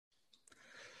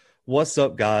What's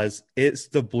up, guys? It's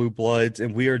the Blue Bloods,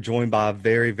 and we are joined by a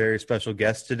very, very special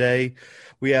guest today.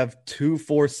 We have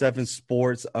 247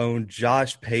 Sports own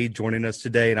Josh Pate joining us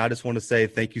today, and I just want to say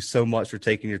thank you so much for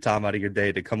taking your time out of your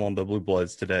day to come on the Blue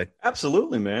Bloods today.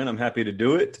 Absolutely, man. I'm happy to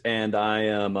do it. And I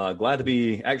am glad to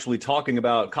be actually talking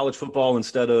about college football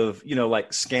instead of,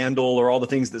 like scandal or all the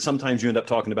things that sometimes you end up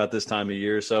talking about this time of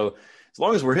year. So as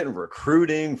long as we're hitting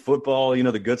recruiting, football,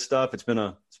 the good stuff, it's been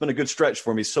a good stretch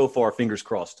for me so far. Fingers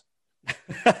crossed.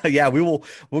 Yeah, we'll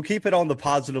keep it on the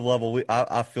positive level.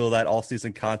 I feel that all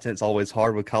season content is always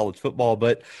hard with college football,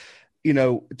 but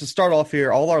to start off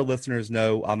here, all our listeners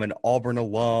know I'm an Auburn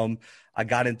alum. I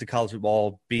got into college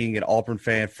football being an Auburn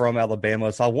fan from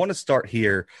Alabama. So I want to start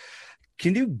here.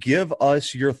 Can you give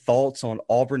us your thoughts on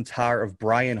Auburn's hire of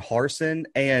Brian Harsin,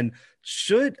 and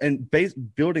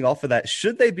building off of that,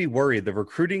 should they be worried? The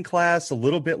recruiting class a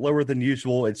little bit lower than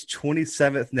usual. It's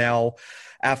 27th now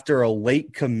after a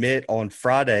late commit on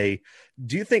Friday.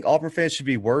 Do you think Auburn fans should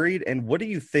be worried? And what do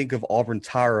you think of Auburn's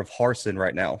hire of Harsin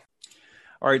right now?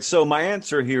 All right, so my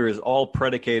answer here is all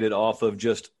predicated off of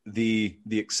just the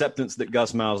acceptance that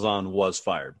Gus Malzahn was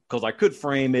fired, because I could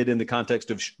frame it in the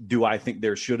context of do I think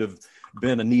there should have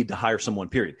been a need to hire someone,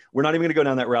 period. We're not even going to go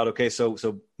down that route, okay? So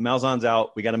Malzahn's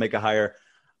out. We got to make a hire.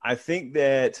 I think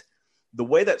that the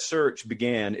way that search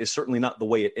began is certainly not the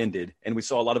way it ended, and we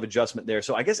saw a lot of adjustment there.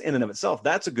 So I guess in and of itself,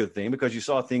 that's a good thing because you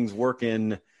saw things work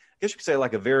in, I guess you could say,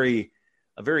 like a very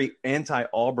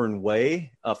anti-Auburn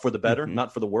way, for the better,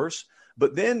 not for the worse.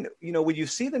 But then, when you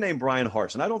see the name Brian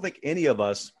Harsin, I don't think any of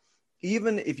us,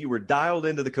 even if you were dialed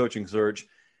into the coaching search,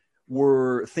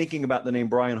 were thinking about the name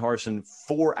Brian Harsin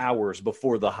 4 hours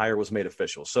before the hire was made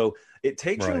official. So it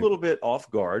takes you a little bit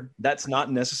off guard. That's not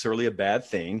necessarily a bad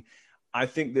thing. I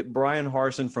think that Brian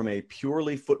Harsin, from a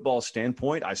purely football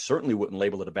standpoint, I certainly wouldn't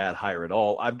label it a bad hire at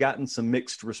all. I've gotten some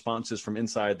mixed responses from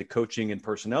inside the coaching and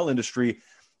personnel industry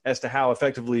as to how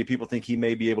effectively people think he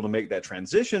may be able to make that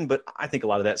transition. But I think a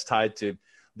lot of that's tied to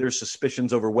their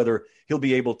suspicions over whether he'll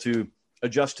be able to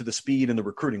adjust to the speed in the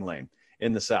recruiting lane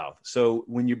in the South. So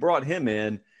when you brought him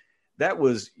in, that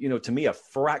was, to me, a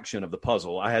fraction of the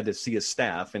puzzle. I had to see his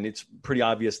staff, and it's pretty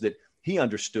obvious that he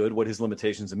understood what his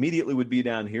limitations immediately would be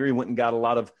down here. He went and got a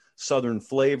lot of Southern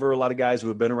flavor, a lot of guys who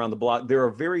have been around the block. There are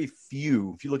very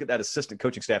few, if you look at that assistant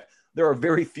coaching staff, there are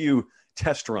very few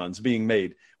test runs being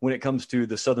made when it comes to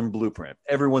the Southern blueprint.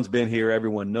 Everyone's been here.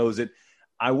 Everyone knows it.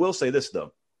 I will say this,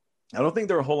 though. I don't think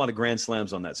there are a whole lot of grand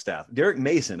slams on that staff. Derek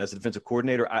Mason, as a defensive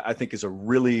coordinator, I think is a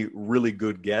really, really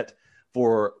good get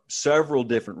for several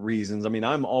different reasons. I mean,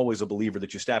 I'm always a believer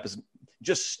that your staff is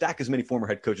just stack as many former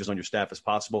head coaches on your staff as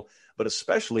possible. But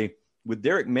especially with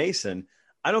Derek Mason,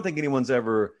 I don't think anyone's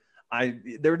ever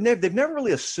they've never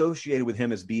really associated with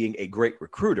him as being a great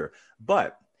recruiter.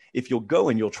 But if you'll go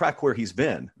and you'll track where he's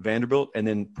been, Vanderbilt, and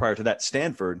then prior to that,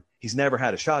 Stanford, he's never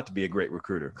had a shot to be a great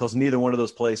recruiter, because neither one of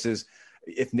those places,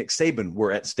 if Nick Saban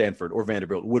were at Stanford or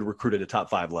Vanderbilt, would recruit at a top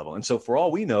 5 level. And so for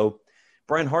all we know,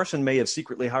 Brian Harsin may have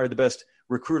secretly hired the best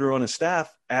recruiter on his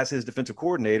staff as his defensive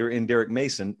coordinator in Derek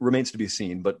Mason. Remains to be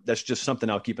seen, but that's just something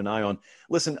I'll keep an eye on.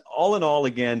 Listen, all in all,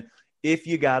 again, if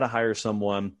you got to hire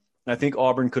someone, I think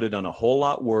Auburn could have done a whole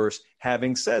lot worse.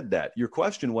 Having said that, your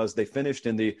question was they finished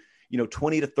in the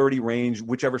 20 to 30 range,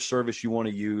 whichever service you want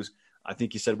to use. I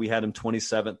think you said we had him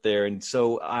 27th there. And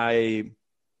so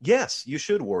yes, you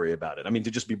should worry about it. I mean,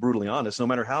 to just be brutally honest, no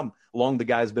matter how long the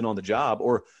guy's been on the job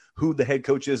or who the head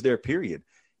coach is there, period.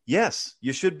 Yes,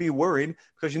 you should be worried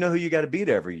because you know who you got to beat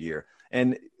every year.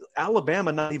 And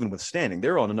Alabama, not even withstanding,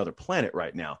 they're on another planet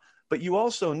right now. But you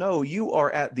also know you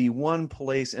are at the one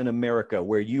place in America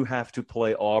where you have to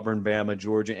play Auburn, Bama,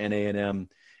 Georgia, and A&M.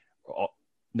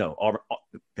 No, Auburn,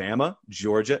 Bama,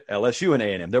 Georgia, LSU, and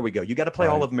A&M. There we go. You got to play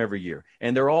all of them every year.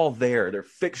 And they're all there. They're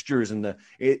fixtures in the,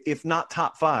 if not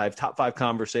top five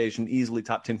conversation, easily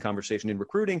top 10 conversation in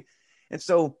recruiting. And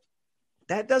so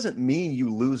that doesn't mean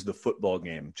you lose the football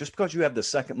game. Just because you have the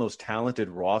second most talented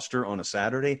roster on a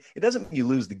Saturday, it doesn't mean you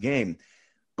lose the game.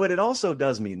 But it also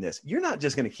does mean this. You're not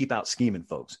just going to keep out scheming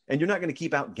folks, and you're not going to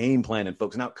keep out game planning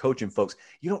folks and out coaching folks.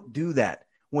 You don't do that.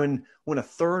 When a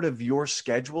third of your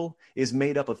schedule is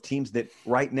made up of teams that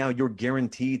right now you're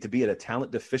guaranteed to be at a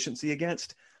talent deficiency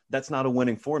against, that's not a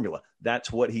winning formula.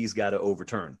 That's what he's got to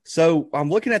overturn. So I'm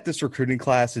looking at this recruiting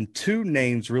class, and two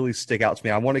names really stick out to me.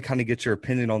 I want to kind of get your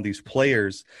opinion on these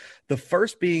players. The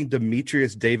first being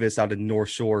Demetrius Davis out of North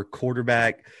Shore,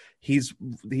 quarterback. he's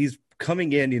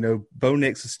coming in, Bo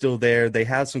Nix is still there. They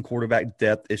have some quarterback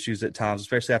depth issues at times,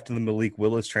 especially after the Malik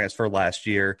Willis transfer last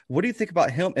year. What do you think about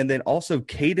him? And then also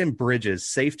Caden Bridges,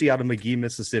 safety out of McGee,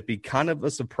 Mississippi, kind of a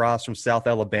surprise from South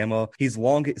Alabama. He's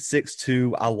long at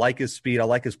 6'2". I like his speed. I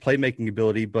like his playmaking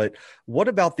ability. But what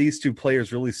about these two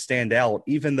players really stand out,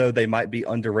 even though they might be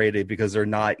underrated because they're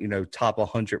not, top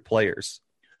 100 players?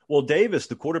 Well, Davis,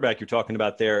 the quarterback you're talking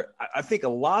about there, I think a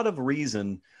lot of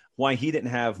reason why he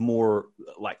didn't have more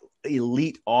like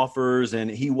elite offers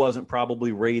and he wasn't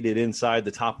probably rated inside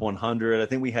the top 100. I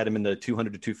think we had him in the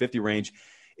 200 to 250 range.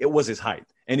 It was his height,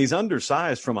 and he's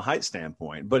undersized from a height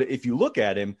standpoint. But if you look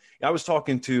at him, I was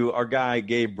talking to our guy,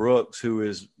 Gabe Brooks, who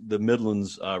is the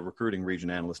Midlands recruiting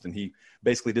region analyst, and he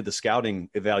basically did the scouting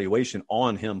evaluation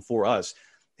on him for us.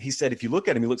 He said, if you look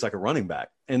at him, he looks like a running back.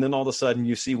 And then all of a sudden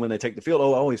you see when they take the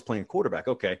field, he's playing quarterback.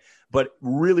 Okay. But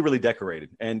really, really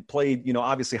decorated and played,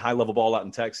 obviously high level ball out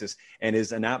in Texas and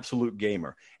is an absolute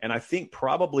gamer. And I think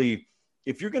probably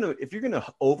if you're going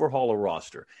to overhaul a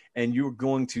roster and you're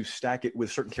going to stack it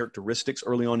with certain characteristics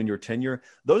early on in your tenure,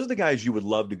 those are the guys you would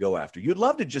love to go after. You'd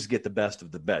love to just get the best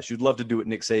of the best. You'd love to do what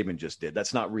Nick Saban just did.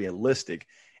 That's not realistic.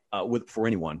 For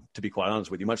anyone, to be quite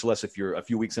honest with you, much less if you're a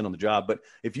few weeks in on the job. But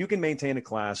if you can maintain a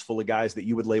class full of guys that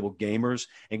you would label gamers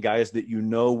and guys that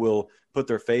will put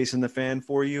their face in the fan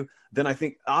for you, then I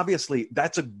think obviously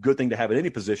that's a good thing to have at any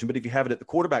position. But if you have it at the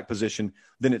quarterback position,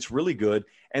 then it's really good.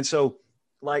 And so,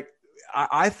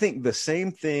 I think the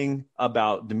same thing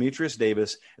about Demetrius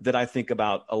Davis that I think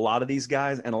about a lot of these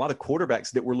guys and a lot of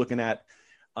quarterbacks that we're looking at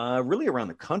really around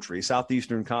the country,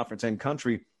 Southeastern Conference and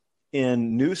country,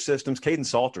 in new systems. Caden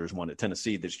Salter is one at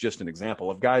Tennessee that's just an example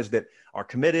of guys that are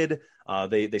committed.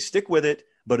 They stick with it,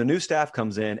 but a new staff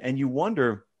comes in, and you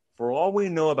wonder, for all we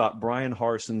know about Brian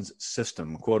Harson's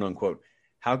system, quote unquote,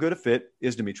 how good a fit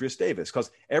is Demetrius Davis?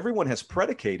 Because everyone has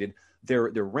predicated their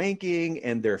ranking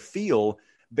and their feel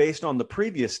based on the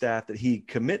previous staff that he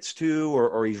commits to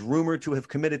or he's rumored to have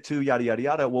committed to, yada, yada,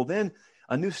 yada. Well, then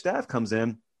a new staff comes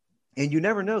in, and you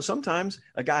never know. Sometimes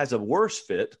a guy's a worse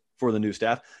fit for the new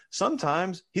staff.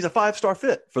 Sometimes he's a 5-star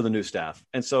fit for the new staff.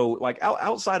 And so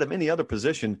outside of any other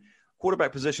position,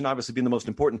 quarterback position obviously being the most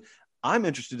important, I'm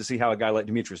interested to see how a guy like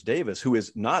Demetrius Davis, who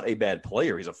is not a bad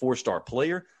player, he's a 4-star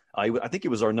player. I think he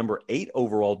was our number 8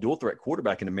 overall dual threat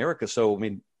quarterback in America. So,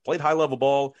 played high level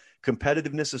ball,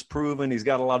 competitiveness is proven. He's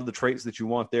got a lot of the traits that you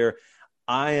want there.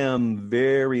 I am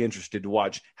very interested to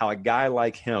watch how a guy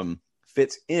like him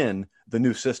fits in the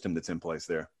new system that's in place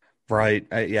there. Right.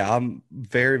 Yeah, I'm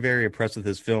very, very impressed with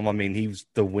his film. He's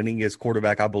the winningest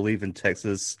quarterback, I believe, in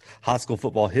Texas high school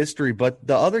football history. But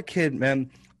the other kid,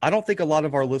 man, I don't think a lot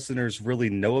of our listeners really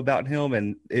know about him.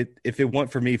 And if it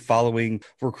weren't for me following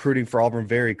recruiting for Auburn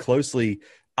very closely,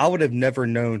 I would have never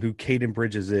known who Caden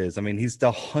Bridges is. He's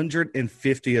the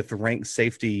 150th ranked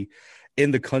safety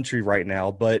in the country right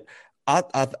now. But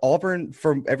Auburn,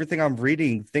 from everything I'm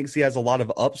reading, thinks he has a lot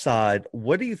of upside.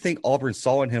 What do you think Auburn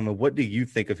saw in him, and what do you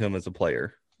think of him as a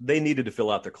player? They needed to fill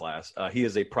out their class. He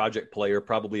is a project player,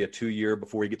 probably a 2-year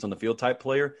before he gets on the field type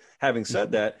player. Having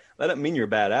said that doesn't mean you're a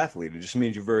bad athlete. It just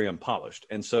means you're very unpolished.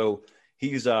 And so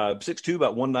he's 6'2",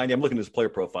 about 190. I'm looking at his player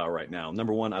profile right now.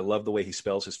 Number one, I love the way he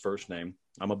spells his first name.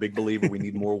 I'm a big believer we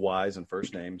need more Y's in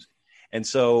first names. And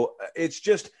so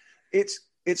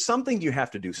it's something you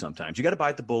have to do sometimes. You got to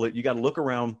bite the bullet. You got to look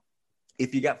around.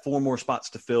 If you got 4 more spots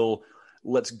to fill,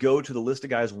 let's go to the list of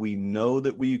guys we know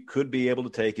that we could be able to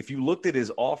take. If you looked at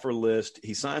his offer list,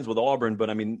 he signs with Auburn, but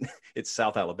it's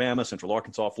South Alabama, Central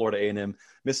Arkansas, Florida A&M,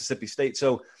 Mississippi State.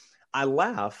 So I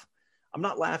laugh. I'm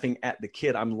not laughing at the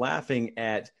kid. I'm laughing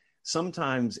at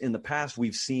sometimes in the past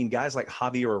we've seen guys like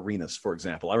Javier Arenas, for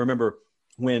example. I remember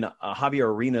when Javier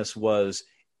Arenas was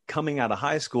coming out of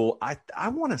high school, I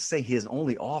want to say his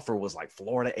only offer was like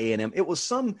Florida A&M. It was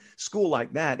some school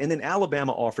like that. And then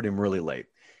Alabama offered him really late.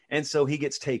 And so he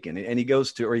gets taken and he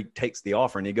takes the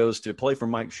offer and he goes to play for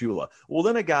Mike Shula. Well,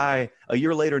 then a guy a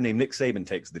year later named Nick Saban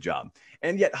takes the job.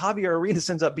 And yet Javier Arenas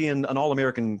ends up being an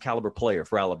All-American caliber player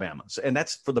for Alabama. And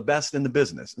that's for the best in the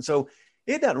business. And so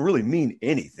it doesn't really mean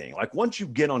anything. Like once you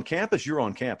get on campus, you're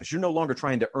on campus. You're no longer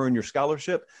trying to earn your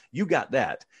scholarship. You got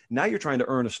that. Now you're trying to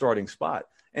earn a starting spot.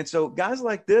 And so guys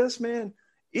like this, man,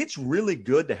 it's really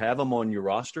good to have them on your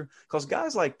roster because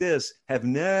guys like this have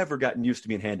never gotten used to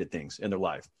being handed things in their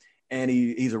life. And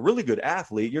he's a really good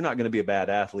athlete. You're not going to be a bad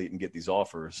athlete and get these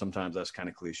offers. Sometimes that's kind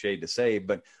of cliched to say,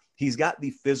 but he's got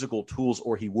the physical tools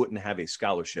or he wouldn't have a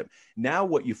scholarship. Now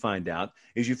what you find out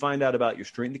about your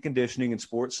strength and conditioning and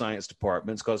sports science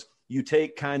departments because you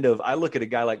take I look at a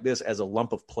guy like this as a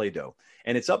lump of Play-Doh.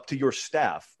 And it's up to your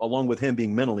staff, along with him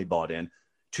being mentally bought in,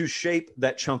 to shape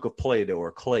that chunk of Play-Doh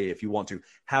or clay, if you want to,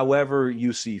 however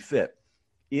you see fit.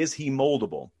 Is he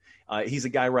moldable? He's a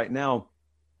guy right now,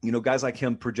 guys like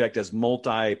him project as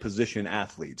multi-position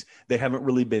athletes. They haven't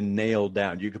really been nailed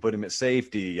down. You could put him at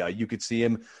safety. You could see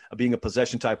him being a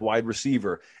possession-type wide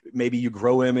receiver. Maybe you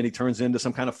grow him and he turns into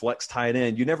some kind of flex tight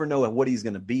end. You never know what he's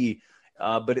going to be,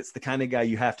 but it's the kind of guy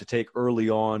you have to take early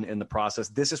on in the process.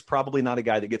 This is probably not a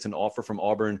guy that gets an offer from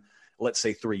Auburn, let's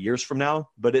say 3 years from now,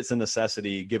 but it's a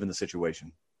necessity given the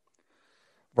situation.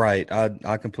 Right.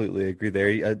 I completely agree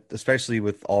there, especially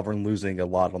with Auburn losing a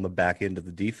lot on the back end of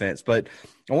the defense. But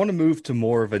I want to move to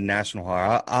more of a national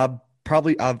hire. I've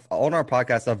on our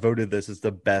podcast, I've voted this as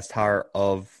the best hire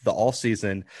of the all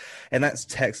season, and that's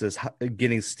Texas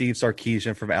getting Steve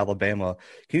Sarkisian from Alabama.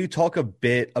 Can you talk a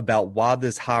bit about why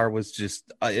this hire was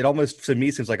just, it almost to me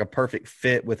seems like a perfect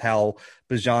fit with how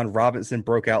Bijan Robinson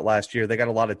broke out last year. They got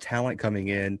a lot of talent coming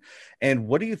in. And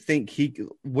what do you think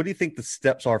the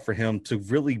steps are for him to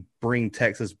really bring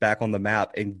Texas back on the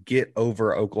map and get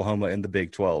over Oklahoma in the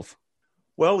Big 12?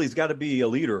 Well, he's got to be a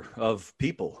leader of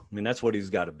people. I mean, that's what he's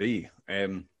got to be.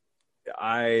 And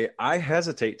I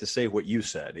hesitate to say what you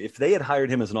said. If they had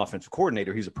hired him as an offensive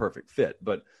coordinator, he's a perfect fit.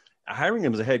 But hiring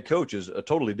him as a head coach is a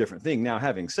totally different thing. Now,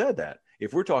 having said that,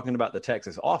 if we're talking about the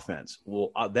Texas offense,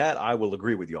 well, that I will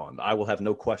agree with you on. I will have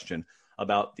no question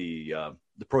about the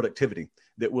productivity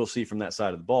that we'll see from that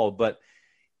side of the ball. But,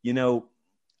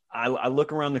 I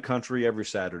look around the country every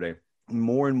Saturday.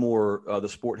 More and more, the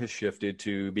sport has shifted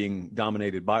to being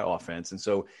dominated by offense. And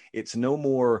so it's no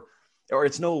longer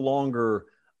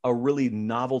a really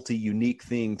novelty, unique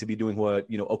thing to be doing what,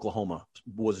 Oklahoma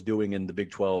was doing in the Big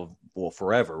 12, well,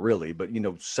 forever, really. But,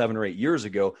 7 or 8 years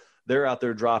ago, they're out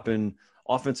there dropping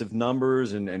offensive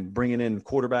numbers and bringing in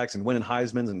quarterbacks and winning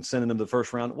Heismans and sending them to the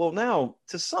first round. Well, now,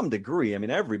 to some degree, I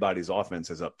mean, everybody's offense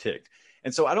has upticked.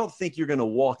 And so I don't think you're going to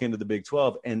walk into the Big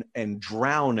 12 and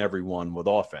drown everyone with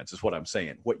offense is what I'm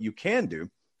saying. What you can do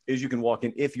is you can walk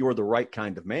in if you're the right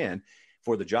kind of man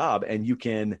for the job, and you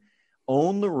can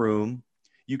own the room.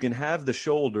 You can have the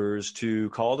shoulders to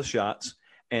call the shots,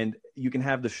 and you can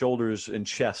have the shoulders and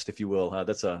chest, if you will.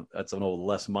 That's an old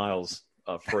Les Miles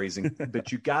phrasing,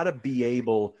 but you got to be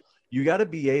able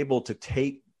to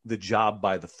take the job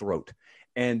by the throat.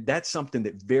 And that's something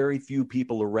that very few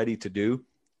people are ready to do.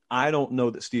 I don't know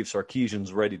that Steve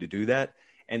Sarkisian's ready to do that.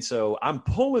 And so I'm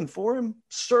pulling for him,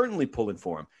 certainly pulling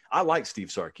for him. I like Steve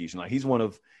Sarkisian. Like he's one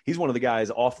of the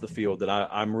guys off the field that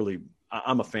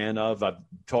I'm a fan of. I've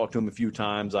talked to him a few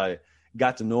times. I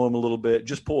got to know him a little bit,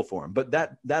 just pull for him. But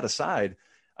that aside,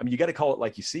 I mean, you got to call it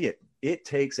like you see it. It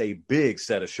takes a big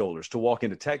set of shoulders to walk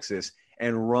into Texas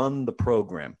and run the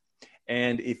program.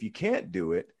 And if you can't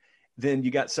do it, then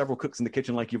you got several cooks in the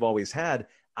kitchen like you've always had.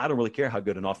 I don't really care how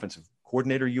good an offensive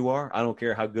coordinator you are. I don't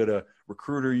care how good a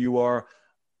recruiter you are.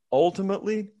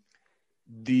 Ultimately,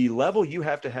 the level you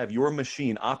have to have your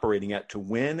machine operating at to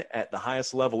win at the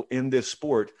highest level in this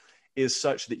sport is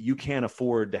such that you can't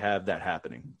afford to have that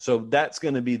happening. So that's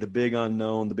going to be the big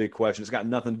unknown, the big question. It's got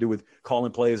nothing to do with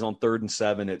calling plays on 3rd and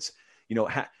 7. It's,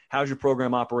 how's your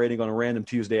program operating on a random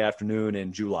Tuesday afternoon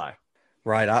in July?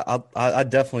 Right. I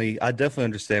definitely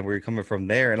understand where you're coming from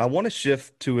there. And I want to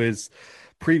shift to his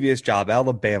previous job,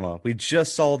 Alabama. We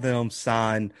just saw them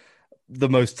sign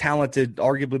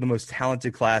arguably the most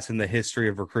talented class in the history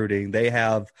of recruiting. They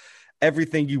have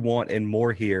everything you want and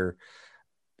more here.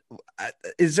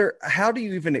 How do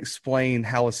you even explain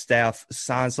how a staff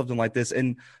signs something like this?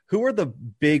 And who are the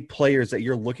big players that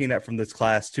you're looking at from this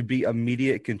class to be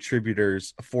immediate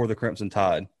contributors for the Crimson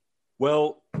Tide?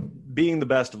 Well, being the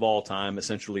best of all time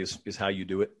essentially is how you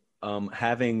do it.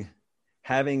 Having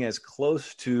as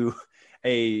close to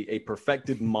a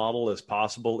perfected model as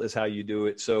possible is how you do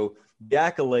it. So the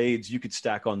accolades, you could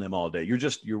stack on them all day.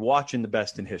 You're watching the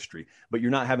best in history, but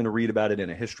you're not having to read about it in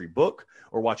a history book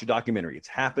or watch a documentary. It's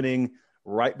happening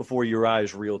right before your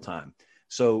eyes, real time.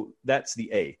 So that's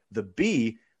the A. The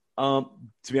B, to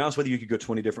be honest with you could go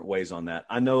 20 different ways on that.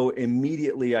 I know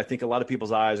immediately, I think a lot of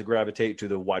people's eyes gravitate to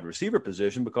the wide receiver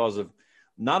position because of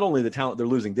not only the talent they're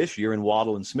losing this year in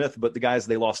Waddle and Smith, but the guys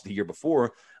they lost the year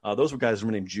before. Those were guys that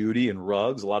were named Judy and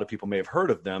Ruggs. A lot of people may have heard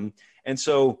of them. And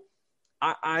so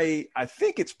I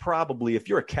think it's probably, if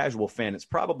you're a casual fan, it's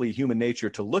probably human nature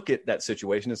to look at that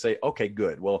situation and say, okay,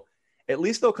 good. Well, at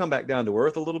least they'll come back down to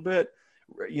earth a little bit.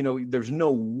 There's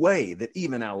no way that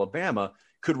even Alabama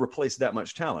could replace that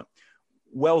much talent.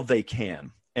 Well, they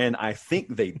can. And I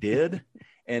think they did.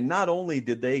 And not only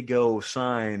did they go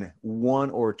sign 1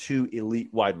 or 2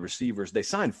 elite wide receivers, they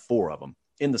signed 4 of them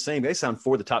they signed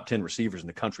 4 of the top 10 receivers in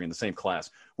the country in the same class,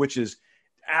 which is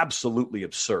absolutely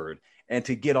absurd. And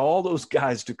to get all those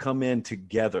guys to come in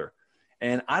together,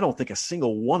 and I don't think a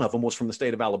single one of them was from the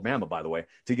state of Alabama, by the way,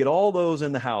 to get all those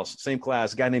in the house, same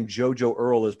class. A guy named JoJo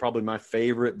Earl is probably my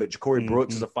favorite, but Ja'Cory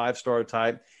Brooks is a 5-star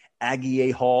type. Aggie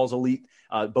A. Hall's elite.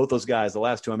 Both those guys, the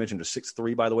last two I mentioned are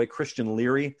 6'3", by the way. Christian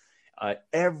Leary.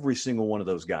 Every single one of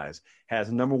those guys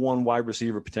has number one wide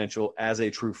receiver potential as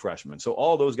a true freshman. So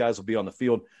all those guys will be on the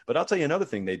field. But I'll tell you another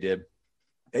thing they did.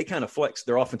 They kind of flexed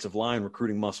their offensive line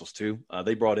recruiting muscles too.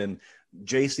 They brought in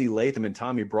J.C. Latham and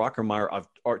Tommy Brockermeyer,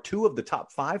 are two of the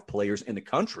top 5 players in the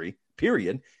country,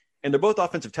 period. And they're both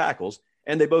offensive tackles,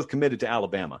 and they both committed to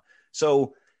Alabama.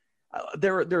 So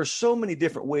there are so many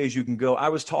different ways you can go. I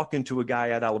was talking to a guy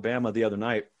at Alabama the other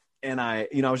night, and I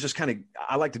was just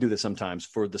I like to do this sometimes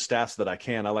for the staffs that I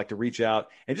can. I like to reach out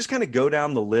and just kind of go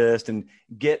down the list and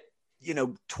get,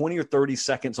 20 or 30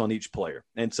 seconds on each player.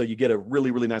 And so you get a really,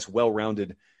 really nice,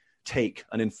 well-rounded take,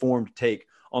 an informed take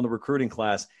on the recruiting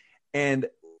class. And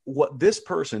what this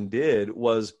person did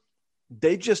was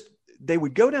they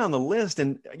would go down the list,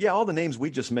 and all the names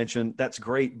we just mentioned, that's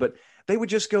great, but they would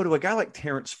just go to a guy like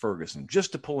Terrence Ferguson,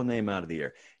 just to pull a name out of the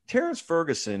air. Terrence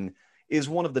Ferguson is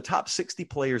one of the top 60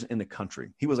 players in the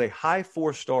country. He was a high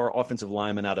 4-star offensive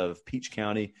lineman out of Peach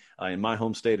County in my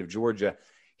home state of Georgia.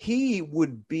 He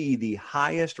would be the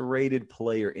highest rated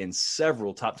player in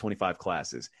several top 25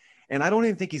 classes. And I don't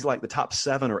even think he's like the top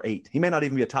 7 or 8. He may not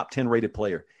even be a top 10 rated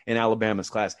player in Alabama's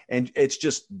class. And it's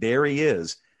just, there he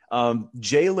is.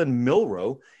 Jalen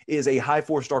Milroe is a high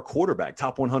 4-star quarterback,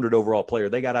 top 100 overall player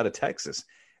they got out of Texas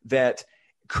that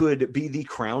could be the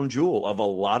crown jewel of a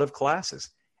lot of classes.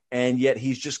 And yet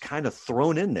he's just kind of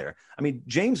thrown in there. I mean,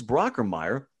 James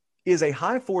Brockermeyer is a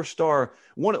high 4-star,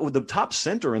 one with the top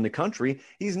center in the country.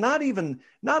 He's not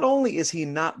only is he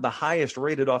not the highest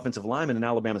rated offensive lineman in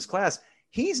Alabama's class,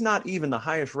 he's not even the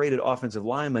highest rated offensive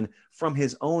lineman from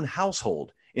his own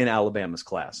household in Alabama's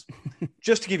class.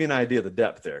 Just to give you an idea of the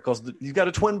depth there, because he's got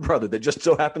a twin brother that just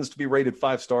so happens to be rated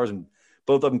 5 stars, and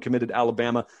both of them committed to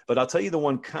Alabama. But I'll tell you the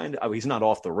one he's not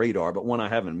off the radar, but one I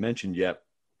haven't mentioned yet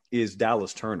is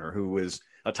Dallas Turner, who is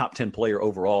a top 10 player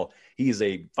overall. He's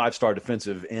a 5-star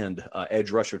defensive end,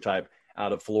 edge rusher type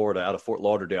out of Florida, out of Fort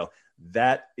Lauderdale.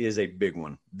 That is a big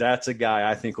one. That's a guy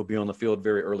I think will be on the field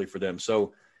very early for them.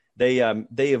 So they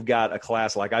have got a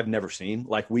class like I've never seen,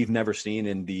 like we've never seen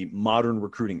in the modern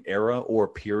recruiting era or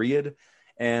period.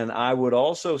 And I would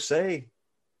also say,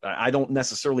 I don't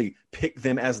necessarily pick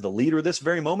them as the leader this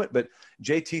very moment, but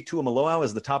JT Tuimoloau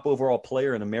is the top overall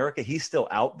player in America. He's still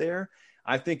out there.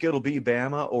 I think it'll be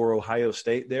Bama or Ohio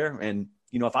State there. And,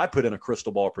 if I put in a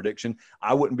crystal ball prediction,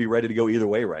 I wouldn't be ready to go either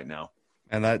way right now.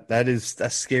 And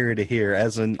that's scary to hear.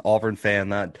 As an Auburn fan,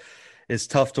 that is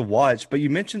tough to watch. But you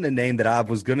mentioned the name that I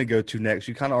was going to go to next.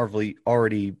 You kind of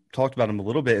already talked about him a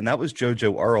little bit, and that was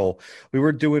JoJo Earl. We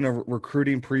were doing a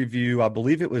recruiting preview. I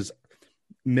believe it was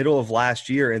middle of last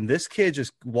year, and this kid,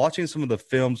 just watching some of the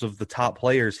films of the top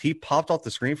players, he popped off the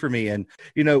screen for me. And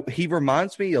he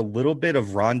reminds me a little bit of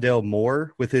Rondell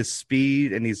Moore with his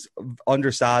speed, and he's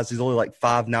undersized. He's only like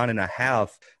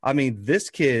 5'9.5". I mean,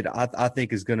 this kid I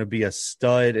think is going to be a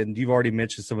stud. And you've already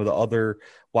mentioned some of the other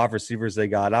wide receivers they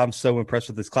got. I'm so impressed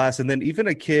with this class. And then even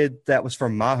a kid that was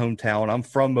from my hometown, I'm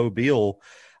from Mobile,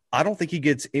 I don't think he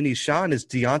gets any shine, is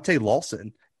Deontay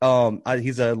Lawson.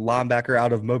 He's a linebacker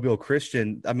out of Mobile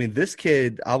Christian. I mean, this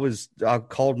kid, I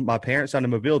called my parents down to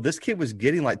Mobile. This kid was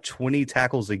getting like 20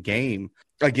 tackles a game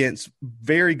against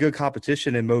very good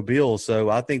competition in Mobile. So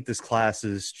I think this class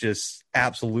is just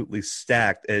absolutely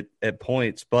stacked at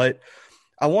points. But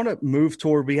I want to move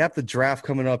toward, we have the draft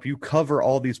coming up. You cover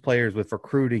all these players with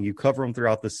recruiting. You cover them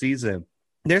throughout the season.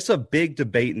 There's a big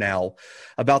debate now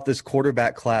about this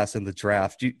quarterback class in the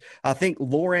draft. I think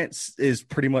Lawrence is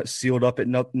pretty much sealed up at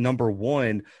number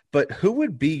 1, but who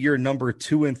would be your number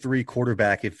 2 and 3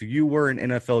 quarterback if you were an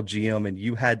NFL GM and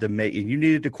you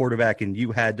needed a quarterback and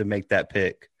you had to make that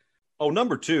pick? Oh,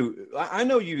 number 2. I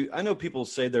know people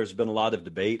say there's been a lot of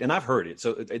debate, and I've heard it.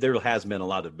 So there has been a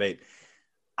lot of debate.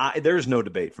 There's no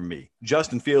debate for me.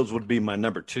 Justin Fields would be my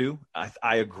number 2.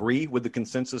 I agree with the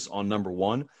consensus on number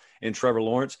 1 in Trevor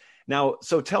Lawrence. Now,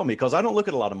 so tell me, because I don't look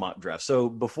at a lot of mock drafts. So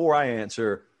before I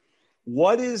answer,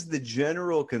 what is the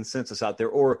general consensus out there,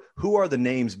 or who are the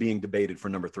names being debated for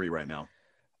number 3 right now?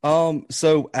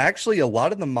 So actually a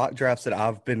lot of the mock drafts that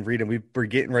I've been reading, we're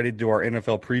getting ready to do our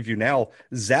NFL preview now.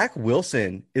 Zach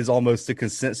Wilson is almost the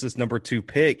consensus number 2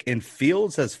 pick, and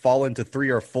Fields has fallen to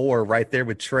 3 or 4 right there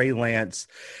with Trey Lance,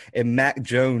 and Mac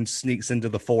Jones sneaks into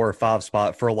the 4 or 5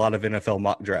 spot for a lot of NFL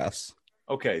mock drafts.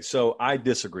 Okay. So I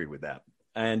disagree with that.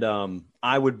 And,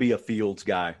 I would be a Fields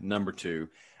guy, number 2.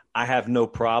 I have no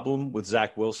problem with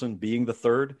Zach Wilson being the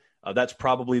 3rd. That's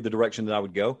probably the direction that I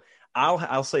would go.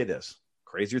 I'll say this.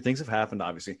 Crazier things have happened,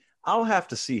 obviously. I'll have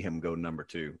to see him go number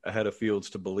 2 ahead of Fields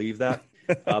to believe that.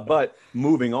 But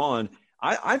moving on,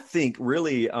 I think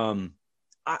really,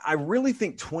 I really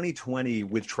think 2020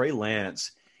 with Trey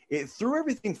Lance, it threw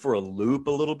everything for a loop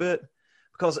a little bit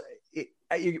because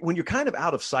when you're kind of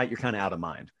out of sight, you're kind of out of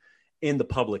mind in the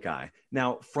public eye.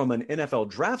 Now, from an NFL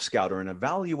draft scout or an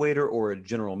evaluator or a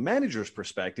general manager's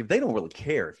perspective, they don't really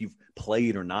care if you've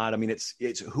played or not. I mean, it's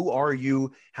who are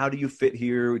you? How do you fit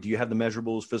here? Do you have the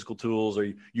measurables, physical tools? Are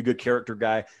you a good character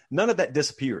guy? None of that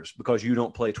disappears because you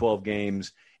don't play 12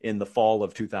 games in the fall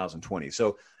of 2020.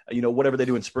 So, whatever they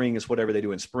do in spring is whatever they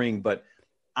do in spring. But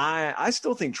I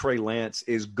still think Trey Lance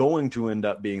is going to end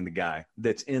up being the guy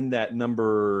that's in that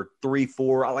number 3,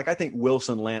 4. I think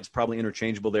Wilson, Lance probably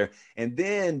interchangeable there. And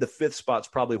then the 5th spot's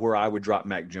probably where I would drop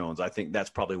Mac Jones. I think that's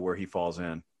probably where he falls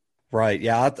in. Right.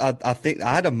 Yeah. I think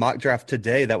I had a mock draft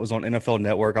today that was on NFL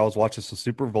Network. I was watching some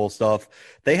Super Bowl stuff.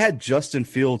 They had Justin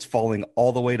Fields falling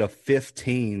all the way to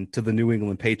 15 to the New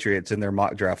England Patriots in their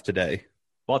mock draft today.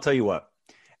 Well, I'll tell you what.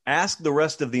 Ask the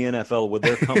rest of the NFL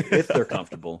if they're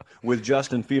comfortable with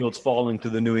Justin Fields falling to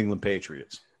the New England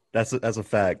Patriots. That's a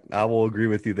fact. I will agree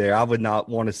with you there. I would not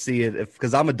want to see it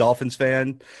because I'm a Dolphins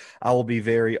fan. I will be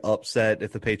very upset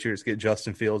if the Patriots get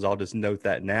Justin Fields. I'll just note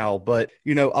that now. But,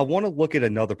 I want to look at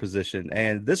another position,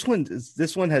 and this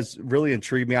one has really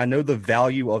intrigued me. I know the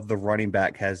value of the running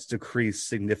back has decreased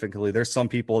significantly. There's some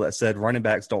people that said running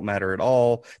backs don't matter at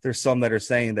all. There's some that are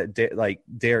saying that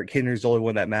Derrick Henry's the only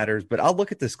one that matters. But I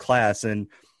look at this class, and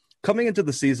coming into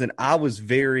the season, I was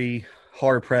very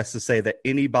hard-pressed to say that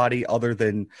anybody other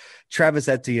than Travis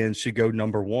Etienne should go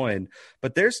number 1.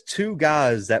 But there's 2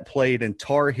 guys that played in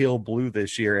Tar Heel Blue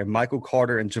this year, and Michael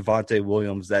Carter and Javonte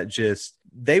Williams, that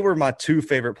they were my 2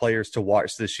 favorite players to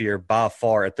watch this year by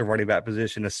far at the running back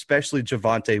position, especially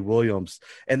Javonte Williams.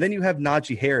 And then you have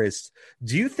Najee Harris.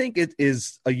 Do you think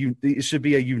it should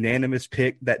be a unanimous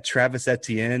pick that Travis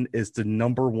Etienne is the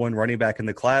number 1 running back in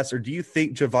the class? Or do you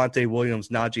think Javonte Williams,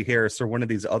 Najee Harris, or one of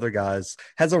these other guys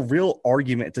has a real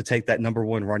argument to take that number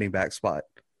 1 running back spot?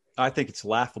 I think it's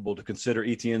laughable to consider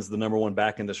Etienne's the number 1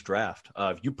 back in this draft.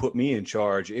 If you put me in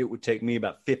charge, it would take me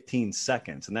about 15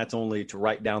 seconds, and that's only to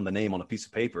write down the name on a piece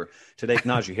of paper to take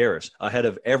Najee Harris ahead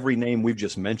of every name we've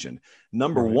just mentioned.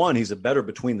 Number 1, he's a better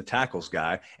between the tackles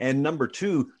guy, and number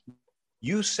 2,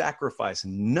 you sacrifice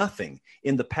nothing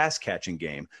in the pass catching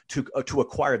game to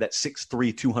acquire that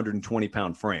 6'3",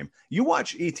 220-pound frame. You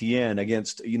watch Etienne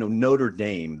against Notre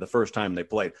Dame the first time they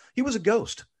played. He was a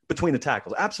ghost between the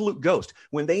tackles, absolute ghost.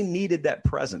 When they needed that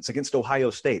presence against Ohio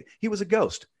State, he was a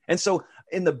ghost. And so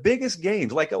in the biggest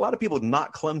games, like a lot of people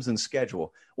knock Clemson's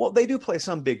schedule, well, they do play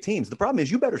some big teams. The problem is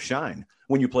you better shine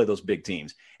when you play those big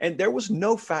teams. And there was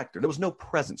no factor. There was no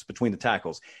presence between the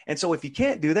tackles. And so if you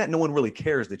can't do that, no one really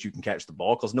cares that you can catch the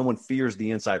ball because no one fears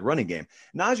the inside running game.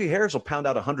 Najee Harris will pound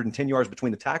out 110 yards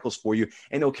between the tackles for you,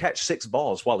 and he'll catch 6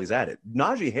 balls while he's at it.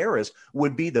 Najee Harris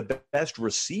would be the best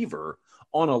receiver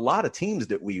on a lot of teams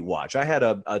that we watch. I had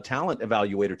a talent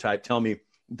evaluator type tell me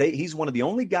he's one of the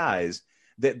only guys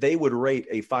that they would rate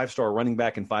a 5-star running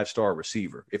back and 5-star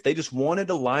receiver. If they just wanted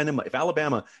to line him up, if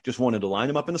Alabama just wanted to line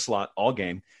him up in the slot all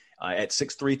game at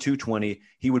 6'3", 220,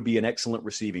 he would be an excellent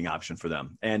receiving option for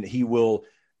them. And he will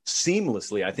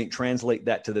seamlessly, I think, translate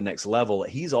that to the next level.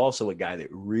 He's also a guy that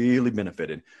really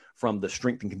benefited from the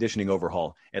strength and conditioning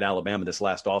overhaul at Alabama this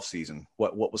last offseason.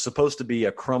 What was supposed to be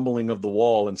a crumbling of the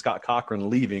wall and Scott Cochran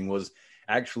leaving was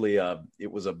actually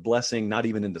it was a blessing, not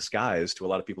even in disguise to a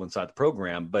lot of people inside the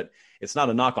program, but it's not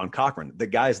a knock on Cochran. The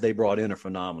guys they brought in are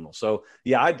phenomenal. So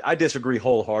yeah, I disagree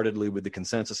wholeheartedly with the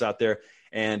consensus out there.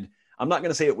 And I'm not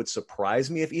going to say it would surprise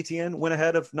me if Etienne went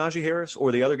ahead of Najee Harris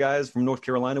or the other guys from North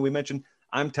Carolina we mentioned.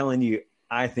 I'm telling you,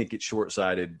 I think it's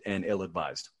short-sighted and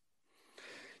ill-advised.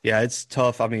 Yeah, it's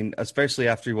tough. I mean, especially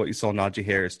after what you saw Najee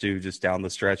Harris do just down the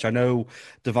stretch. I know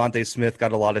Devontae Smith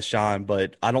got a lot of shine,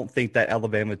 but I don't think that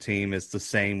Alabama team is the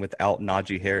same without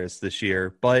Najee Harris this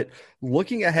year. But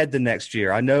looking ahead to next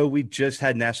year, I know we just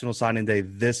had National Signing Day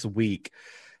this week.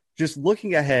 Just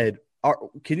looking ahead,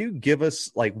 can you give us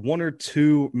like 1 or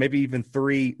 2, maybe even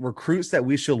 3 recruits that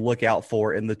we should look out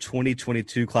for in the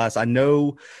 2022 class? I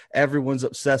know everyone's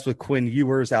obsessed with Quinn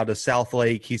Ewers out of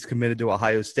Southlake. He's committed to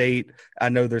Ohio State. I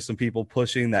know there's some people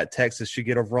pushing that Texas should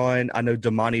get a run. I know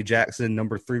Damani Jackson,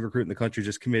 number 3 recruit in the country,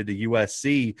 just committed to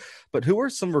USC. But who are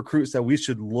some recruits that we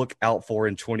should look out for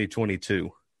in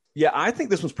 2022? Yeah, I think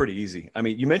this one's pretty easy. I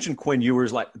mean, you mentioned Quinn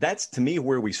Ewers. Like, that's to me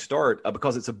where we start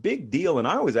because it's a big deal. And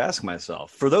I always ask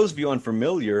myself, for those of you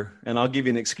unfamiliar, and I'll give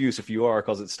you an excuse if you are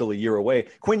because it's still a year away,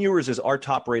 Quinn Ewers is our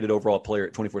top rated overall player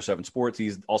at 247 Sports.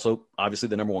 He's also obviously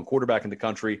the number one quarterback in the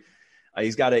country.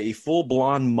 He's got a full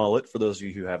blonde mullet, for those of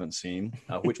you who haven't seen,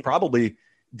 which probably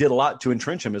did a lot to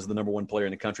entrench him as the number one player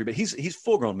in the country. But he's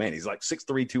full grown man. He's like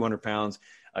 6'3", 200 pounds.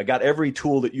 Got every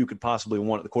tool that you could possibly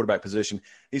want at the quarterback position.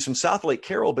 He's from South Lake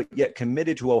Carroll, but yet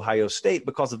committed to Ohio State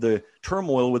because of the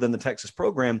turmoil within the Texas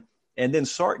program. And then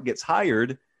Sark gets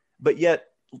hired, but yet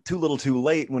too little too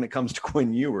late when it comes to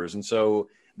Quinn Ewers. And so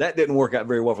that didn't work out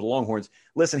very well for the Longhorns.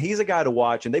 Listen, he's a guy to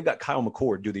watch, and they've got Kyle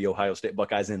McCord do the Ohio State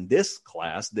Buckeyes in this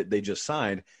class that they just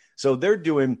signed. So they're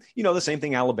doing, the same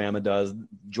thing Alabama does.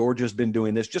 Georgia's been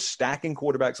doing this, just stacking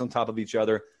quarterbacks on top of each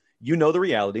other. You know the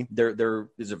reality. There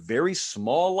is a very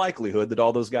small likelihood that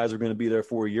all those guys are going to be there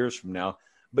 4 years from now,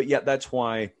 but yet that's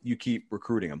why you keep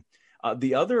recruiting them.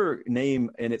 The other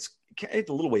name, and it's a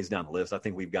little ways down the list, I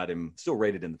think we've got him still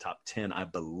rated in the top 10, I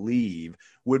believe,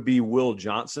 would be Will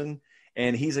Johnson.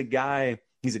 And he's a guy,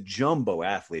 he's a jumbo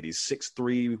athlete. He's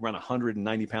 6'3", around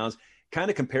 190 pounds. Kind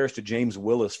of compares to James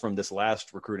Willis from this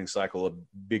last recruiting cycle, a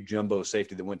big jumbo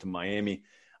safety that went to Miami.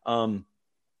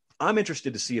 I'm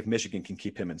interested to see if Michigan can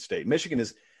keep him in state. Michigan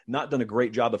has not done a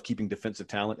great job of keeping defensive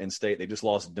talent in state. They just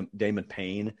lost Damon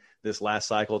Payne this last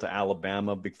cycle to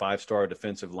Alabama, big 5-star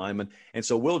defensive lineman. And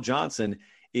so Will Johnson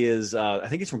is, I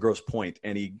think he's from Grosse Pointe,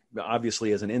 and he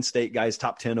obviously is an in-state guy. He's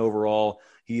top 10 overall.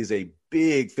 He is a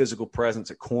big physical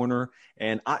presence at corner.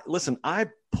 And I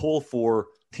pull for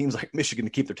teams like Michigan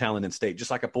to keep their talent in state,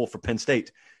 just like I pull for Penn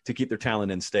State to keep their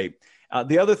talent in state.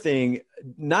 The other thing,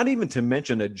 not even to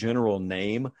mention a general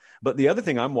name, but the other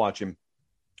thing I'm watching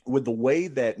with the way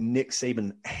that Nick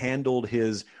Saban handled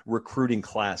his recruiting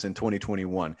class in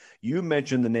 2021, you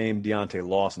mentioned the name Deontay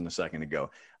Lawson a second ago.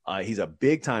 He's a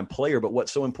big-time player, but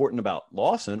what's so important about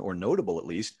Lawson, or notable at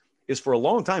least, is for a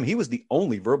long time he was the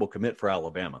only verbal commit for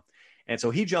Alabama. And so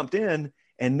he jumped in,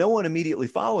 and no one immediately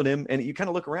followed him. And you kind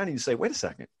of look around and you say, wait a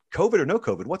second, COVID or no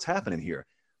COVID, what's happening here?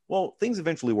 Well, things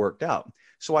eventually worked out.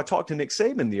 So I talked to Nick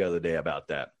Saban the other day about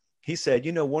that. He said,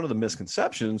 one of the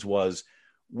misconceptions was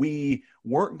we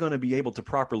weren't going to be able to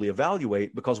properly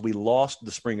evaluate because we lost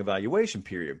the spring evaluation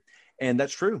period. And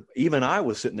that's true. Even I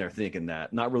was sitting there thinking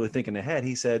that, not really thinking ahead.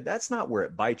 He said, that's not where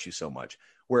it bites you so much,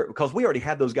 because we already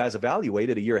had those guys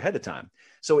evaluated a year ahead of time.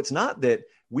 So it's not that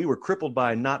we were crippled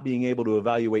by not being able to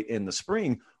evaluate in the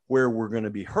spring. Where we're going to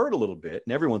be hurt a little bit,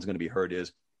 and everyone's going to be hurt,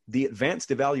 is the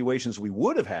advanced evaluations we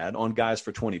would have had on guys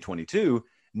for 2022,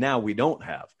 now we don't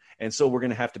have. And so we're going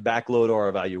to have to backload our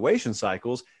evaluation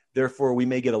cycles. Therefore, we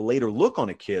may get a later look on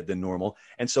a kid than normal.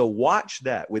 And so watch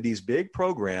that with these big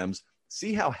programs,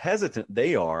 see how hesitant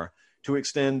they are to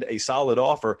extend a solid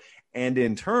offer. And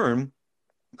in turn,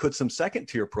 could some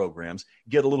second-tier programs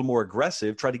get a little more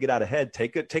aggressive, try to get out ahead,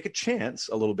 take a chance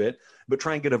a little bit, but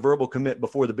try and get a verbal commit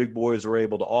before the big boys are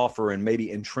able to offer and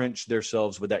maybe entrench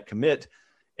themselves with that commit.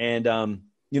 And,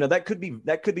 that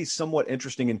could be somewhat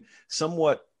interesting and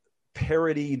somewhat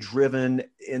parity-driven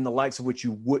in the likes of which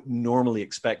you wouldn't normally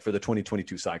expect for the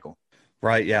 2022 cycle.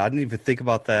 Right. Yeah. I didn't even think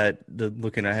about that.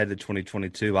 Looking ahead to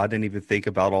 2022, I didn't even think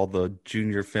about all the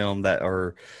junior film that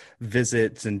are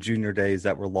visits and junior days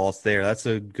that were lost there. That's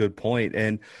a good point.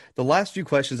 And the last few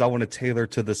questions I want to tailor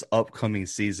to this upcoming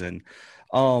season.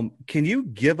 Can you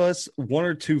give us one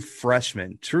or two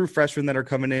true freshmen that are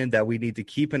coming in that we need to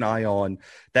keep an eye on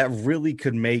that really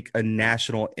could make a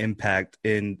national impact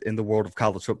in the world of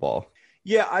college football?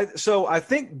 Yeah, so I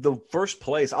think the first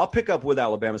place, I'll pick up with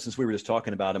Alabama since we were just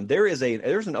talking about him. There's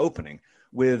an opening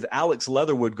with Alex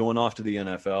Leatherwood going off to the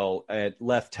NFL at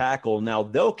left tackle. Now,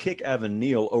 they'll kick Evan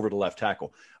Neal over to left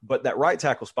tackle, but that right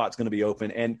tackle spot's going to be open.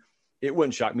 And it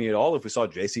wouldn't shock me at all if we saw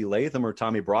J.C. Latham or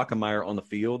Tommy Brockemeyer on the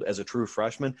field as a true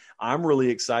freshman. I'm really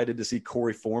excited to see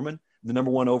Corey Foreman, the number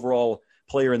one overall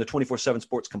player in the 247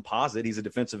 Sports composite. He's a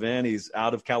defensive end. He's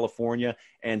out of California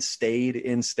and stayed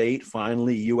in state.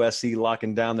 Finally, USC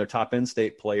locking down their top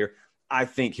in-state player. I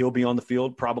think he'll be on the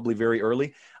field probably very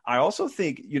early. I also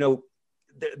think,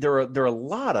 there are a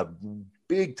lot of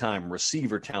big-time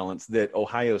receiver talents that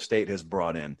Ohio State has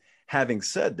brought in. Having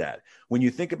said that, when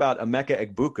you think about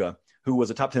Emeka Egbuka, who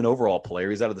was a top 10 overall player,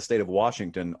 he's out of the state of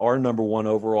Washington, our number one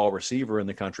overall receiver in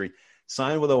the country,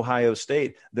 signed with Ohio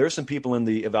State. There's some people in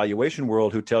the evaluation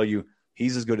world who tell you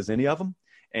he's as good as any of them,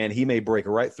 and he may break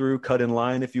right through, cut in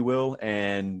line, if you will,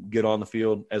 and get on the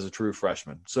field as a true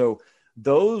freshman. So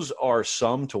those are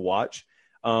some to watch.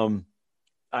 I'm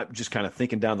just kind of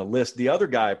thinking down the list. The other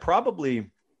guy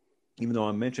probably, even though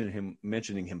I'm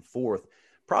mentioning him fourth,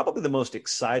 probably the most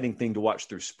exciting thing to watch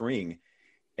through spring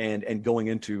and going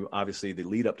into, obviously, the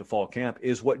lead up to fall camp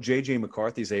is what J.J.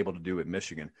 McCarthy is able to do at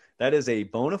Michigan. That is a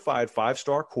bona fide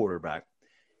 5-star quarterback.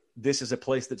 This is a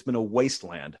place that's been a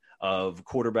wasteland of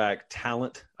quarterback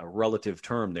talent, a relative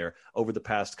term there, over the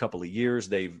past couple of years.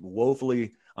 They've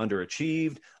woefully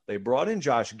underachieved. They brought in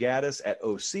Josh Gaddis at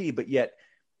OC, but yet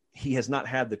he has not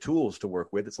had the tools to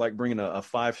work with. It's like bringing a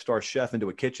 5-star chef into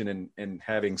a kitchen and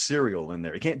having cereal in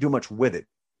there. He can't do much with it.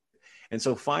 And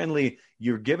so finally,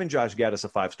 you're giving Josh Gaddis a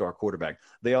 5-star quarterback.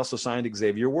 They also signed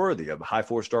Xavier Worthy, a high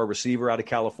 4-star receiver out of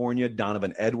California,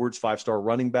 Donovan Edwards, 5-star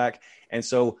running back. And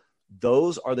so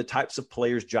those are the types of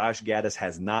players Josh Gaddis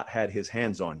has not had his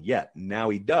hands on yet. Now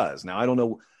he does. Now, I don't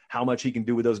know how much he can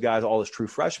do with those guys, all as true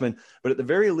freshmen, but at the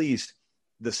very least,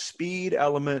 the speed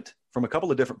element from a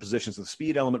couple of different positions, the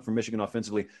speed element for Michigan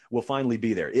offensively will finally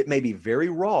be there. It may be very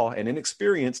raw and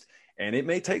inexperienced, and it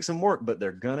may take some work, but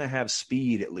they're going to have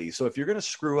speed at least. So if you're going to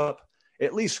screw up,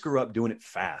 at least screw up doing it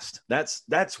fast.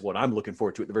 That's what I'm looking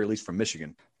forward to at the very least from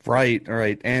Michigan. Right.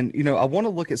 And, I want to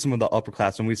look at some of the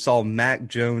upperclassmen. We saw Mac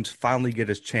Jones finally get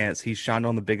his chance. He shined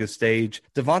on the biggest stage.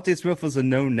 Devontae Smith was a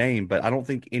known name, but I don't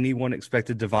think anyone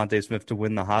expected Devontae Smith to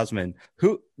win the Heisman.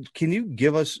 Can you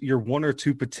give us your one or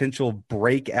two potential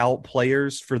breakout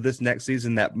players for this next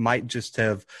season that might just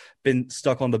have been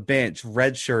stuck on the bench,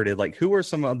 redshirted? Like, who are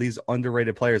some of these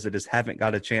underrated players that just haven't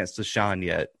got a chance to shine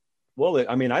yet? Well,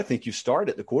 I think you start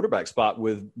at the quarterback spot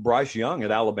with Bryce Young at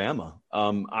Alabama.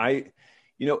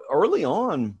 Early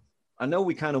on, I know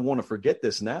we kind of want to forget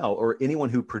this now, or anyone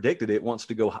who predicted it wants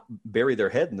to go bury their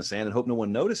head in the sand and hope no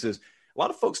one notices. A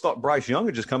lot of folks thought Bryce Young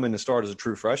would just come in and start as a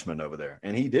true freshman over there,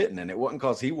 and he didn't. And it wasn't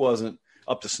because he wasn't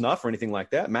up to snuff or anything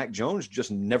like that. Mac Jones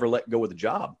just never let go of the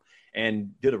job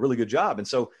and did a really good job. And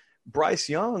so Bryce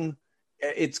Young,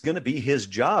 it's going to be his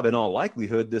job in all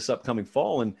likelihood this upcoming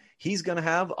fall. And he's going to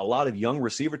have a lot of young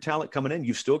receiver talent coming in.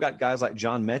 You've still got guys like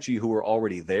John Mechie who are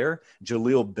already there.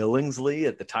 Jaleel Billingsley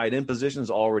at the tight end position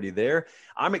is already there.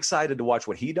 I'm excited to watch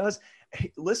what he does.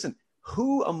 Hey, listen,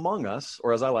 who among us,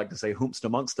 or as I like to say, whomst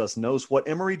amongst us, knows what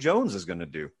Emory Jones is going to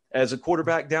do as a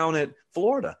quarterback down at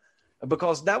Florida?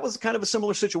 Because that was kind of a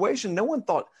similar situation. No one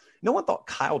thought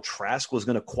Kyle Trask was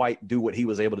going to quite do what he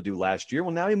was able to do last year.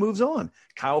 Well, now he moves on.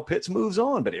 Kyle Pitts moves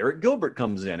on, but Eric Gilbert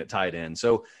comes in at tight end.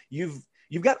 So you've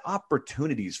got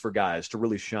opportunities for guys to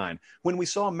really shine. When we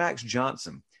saw Max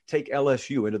Johnson take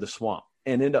LSU into the swamp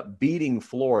and end up beating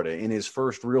Florida in his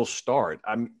first real start,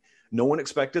 no one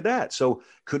expected that. So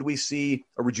could we see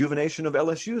a rejuvenation of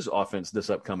LSU's offense this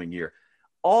upcoming year?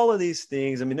 All of these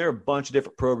things, there are a bunch of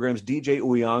different programs. DJ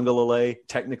Uiagalelei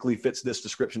technically fits this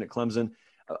description at Clemson.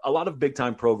 A lot of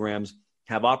big-time programs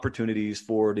have opportunities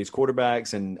for these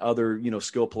quarterbacks and other,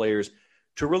 skill players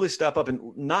to really step up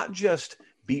and not just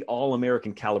be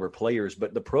all-American caliber players,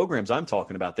 but the programs I'm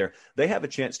talking about there, they have a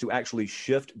chance to actually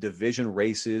shift division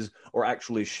races or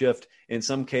actually shift, in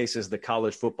some cases, the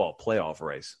college football playoff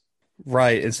race.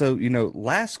 Right. And so,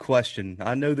 last question.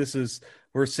 I know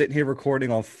we're sitting here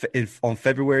recording on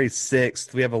February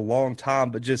 6th. We have a long time,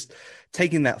 but just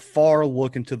taking that far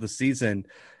look into the season,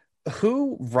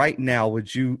 who right now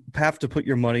would you have to put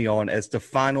your money on as the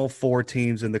final four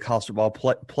teams in the college football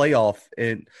playoff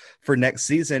for next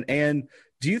season? And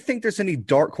do you think there's any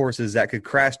dark horses that could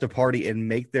crash the party and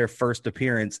make their first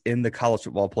appearance in the college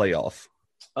football playoff?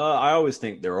 I always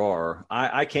think there are.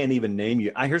 I can't even name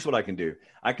you. Here's what I can do.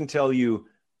 I can tell you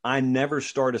I never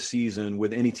start a season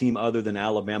with any team other than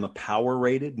Alabama power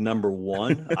rated number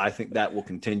one. I think that will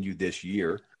continue this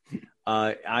year.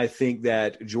 I think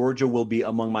that Georgia will be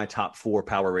among my top 4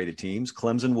 power rated teams.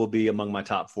 Clemson will be among my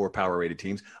top 4 power rated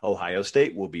teams. Ohio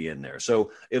State will be in there.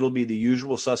 So it'll be the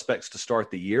usual suspects to start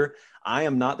the year. I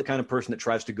am not the kind of person that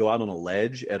tries to go out on a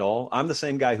ledge at all. I'm the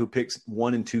same guy who picks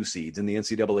 1 and 2 seeds in the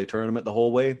NCAA tournament the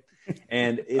whole way.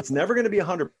 And it's never going to be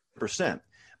 100%.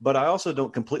 But I also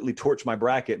don't completely torch my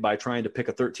bracket by trying to pick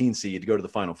a 13 seed to go to the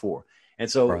Final Four. And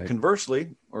so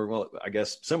Conversely, I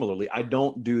guess similarly, I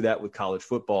don't do that with college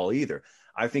football either.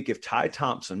 I think if Ty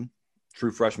Thompson,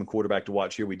 true freshman quarterback to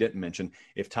watch here, we didn't mention,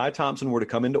 if Ty Thompson were to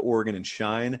come into Oregon and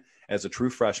shine as a true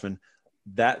freshman,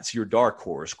 that's your dark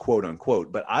horse, quote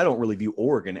unquote. But I don't really view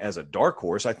Oregon as a dark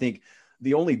horse. I think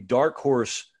the only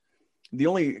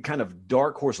kind of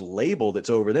dark horse label that's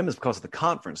over them is because of the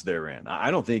conference they're in. I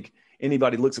don't think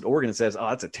anybody looks at Oregon and says, oh,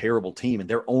 that's a terrible team, and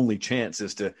their only chance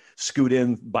is to scoot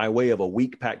in by way of a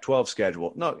weak Pac-12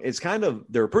 schedule. No, it's kind of,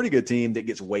 they're a pretty good team that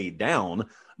gets weighed down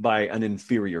by an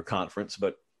inferior conference,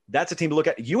 but that's a team to look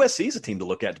at. USC is a team to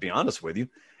look at, to be honest with you.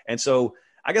 And so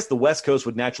I guess the West Coast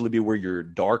would naturally be where your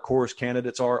dark horse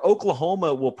candidates are.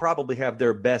 Oklahoma will probably have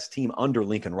their best team under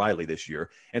Lincoln Riley this year.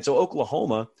 And so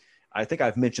Oklahoma, I think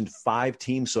I've mentioned 5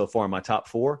 teams so far in my top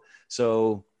 4.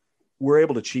 So we're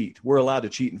able to cheat. We're allowed to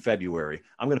cheat in February.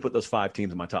 I'm going to put those 5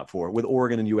 teams in my top 4 with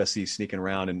Oregon and USC sneaking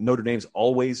around, and Notre Dame's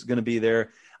always going to be there.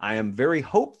 I am very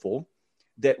hopeful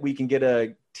that we can get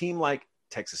a team like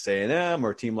Texas A&M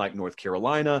or a team like North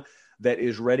Carolina that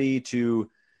is ready to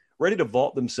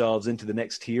vault themselves into the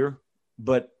next tier,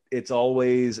 but it's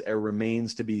always a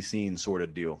remains to be seen sort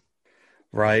of deal.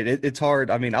 Right. It's hard.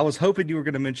 I mean, I was hoping you were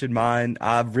going to mention mine.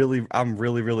 I'm really,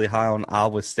 really high on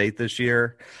Iowa State this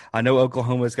year. I know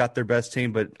Oklahoma's got their best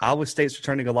team, but Iowa State's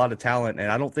returning a lot of talent,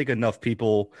 and I don't think enough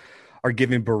people are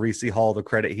giving Barisi Hall the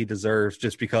credit he deserves,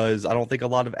 just because I don't think a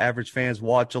lot of average fans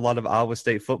watch a lot of Iowa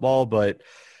State football, but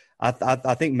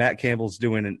I think Matt Campbell's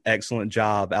doing an excellent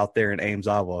job out there in Ames,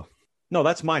 Iowa. No,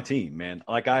 that's my team, man.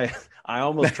 Like I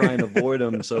almost try and avoid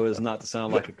them so as not to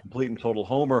sound like a complete and total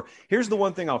homer. Here's the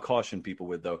one thing I'll caution people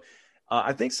with, though.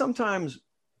 I think sometimes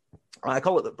I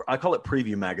call it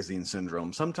preview magazine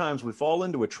syndrome. Sometimes we fall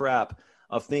into a trap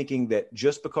of thinking that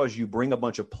just because you bring a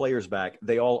bunch of players back,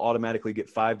 they all automatically get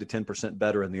 5 to 10%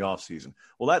 better in the offseason.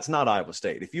 Well, that's not Iowa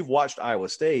State. If you've watched Iowa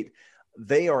State,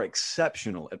 they are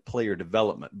exceptional at player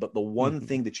development. But the one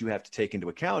thing that you have to take into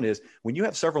account is when you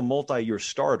have several multi-year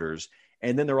starters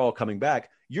and then they're all coming back,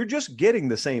 you're just getting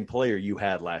the same player you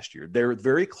had last year. They're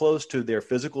very close to their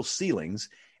physical ceilings.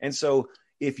 And so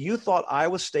if you thought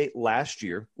Iowa State last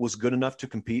year was good enough to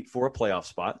compete for a playoff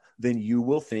spot, then you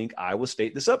will think Iowa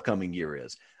State this upcoming year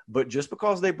is. But just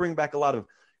because they bring back a lot of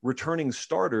returning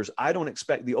starters, I don't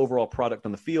expect the overall product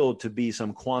on the field to be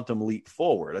some quantum leap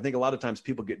forward. I think a lot of times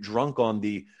people get drunk on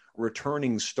the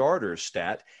returning starters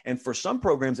stat. And for some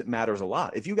programs, it matters a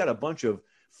lot. If you got a bunch of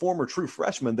former true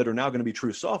freshmen that are now going to be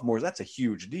true sophomores, that's a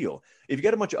huge deal. If you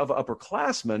get a bunch of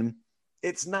upperclassmen,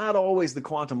 it's not always the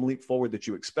quantum leap forward that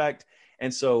you expect.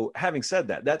 And so having said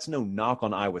that, that's no knock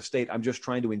on Iowa State. I'm just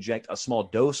trying to inject a small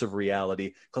dose of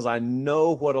reality because I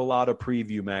know what a lot of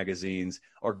preview magazines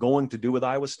are going to do with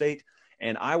Iowa State.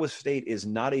 And Iowa State is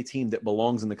not a team that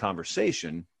belongs in the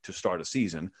conversation to start a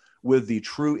season with the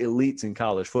true elites in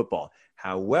college football.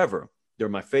 However, they're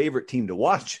my favorite team to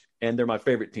watch and they're my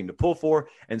favorite team to pull for.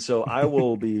 And so I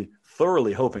will be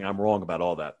thoroughly hoping I'm wrong about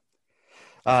all that.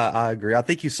 I agree. I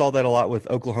think you saw that a lot with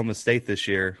Oklahoma State this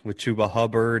year with Chuba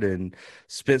Hubbard and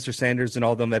Spencer Sanders and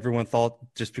all them. Everyone thought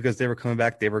just because they were coming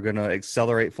back, they were going to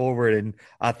accelerate forward. And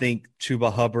I think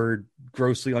Chuba Hubbard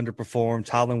grossly underperformed.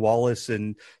 Tylan Wallace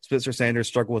and Spencer Sanders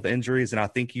struggled with injuries. And I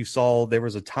think you saw there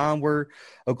was a time where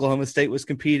Oklahoma State was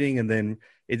competing and then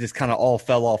it just kind of all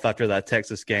fell off after that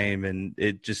Texas game and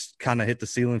it just kind of hit the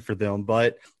ceiling for them.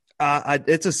 But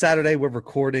it's a Saturday. We're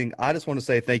recording. I just want to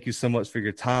say thank you so much for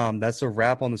your time. That's a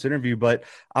wrap on this interview, but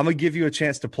I'm going to give you a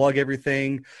chance to plug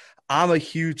everything. I'm a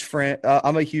huge fan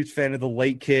of the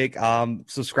Late Kick. I'm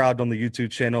subscribed on the YouTube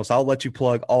channel, so I'll let you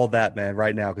plug all that, man,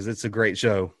 right now because it's a great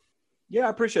show. Yeah, I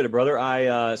appreciate it,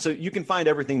 brother. So you can find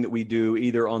everything that we do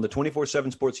either on the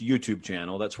 247Sports YouTube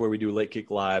channel. That's where we do Late Kick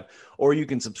Live, or you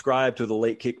can subscribe to the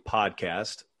Late Kick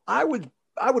podcast. I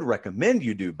would recommend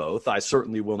you do both. I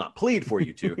certainly will not plead for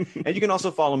you to. And you can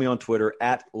also follow me on Twitter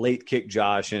at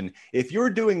LateKickJosh. And if you're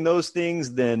doing those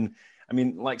things, then, I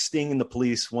mean, like Sting and the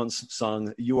Police once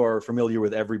sung, you are familiar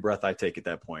with every breath I take at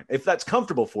that point, if that's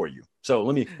comfortable for you. So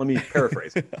let me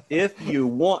paraphrase. If you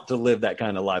want to live that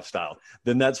kind of lifestyle,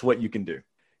 then that's what you can do.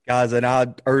 Guys, and I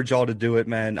urge y'all to do it,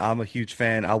 man. I'm a huge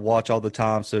fan. I watch all the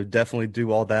time, so definitely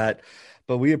do all that.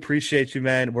 But we appreciate you,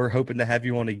 man. We're hoping to have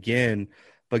you on again.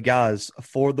 But, guys,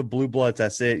 for the Blue Bloods,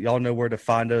 that's it. Y'all know where to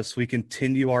find us. We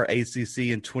continue our ACC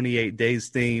in 28 days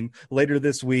theme later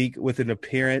this week with an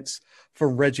appearance for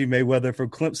Reggie Mayweather from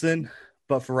Clemson.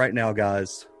 But for right now,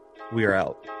 guys, we are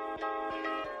out.